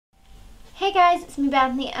Hey guys, it's me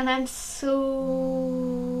Bethany, and I'm so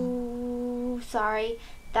sorry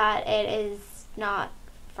that it is not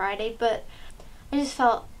Friday, but I just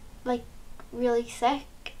felt like really sick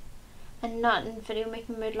and not in video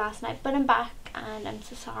making mood last night, but I'm back and I'm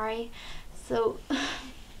so sorry, so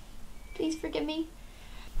please forgive me.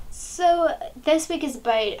 So this week is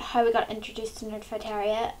about how we got introduced to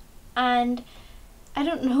Nerdfightaria, and I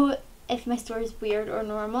don't know if my story is weird or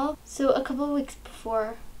normal. So a couple of weeks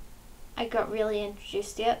before I got really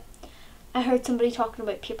introduced to it, I heard somebody talking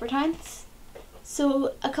about paper towns.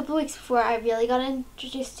 So a couple of weeks before I really got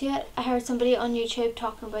introduced to it, I heard somebody on YouTube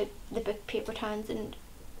talking about the book Paper Towns and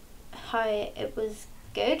how it was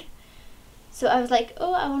good. So I was like,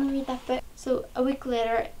 oh, I want to read that book. So a week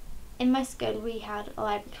later, in my school we had a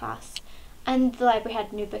library class and the library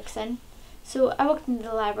had new books in. So I walked into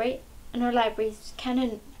the library, and our library is kind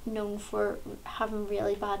of known for having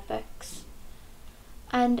really bad books.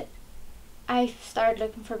 And I started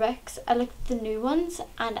looking for books. I looked at the new ones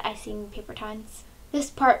and I seen Paper Towns. This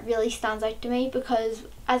part really stands out to me because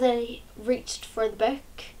as I reached for the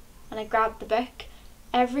book and I grabbed the book,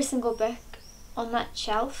 every single book on that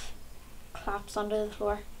shelf collapsed onto the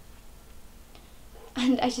floor.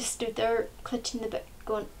 And I just stood there clutching the book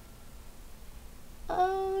going,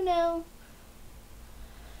 oh no.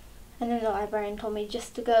 And then the librarian told me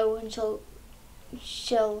just to go and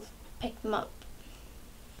she'll pick them up.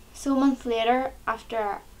 So a month later,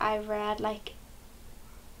 after I read like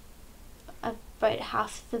about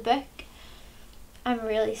half the book, I'm a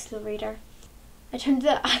really slow reader. I turned to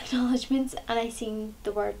the acknowledgements and I seen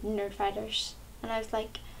the word Nerdfighters, and I was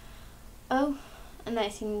like, oh. And then I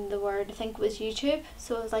seen the word, I think it was YouTube,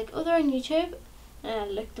 so I was like, oh, they're on YouTube, and I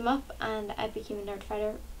looked them up and I became a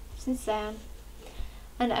Nerdfighter since then.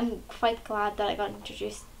 And I'm quite glad that I got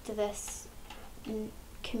introduced to this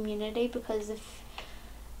community, because if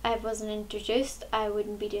I wasn't introduced, I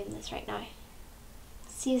wouldn't be doing this right now.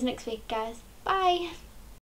 See you next week, guys. Bye!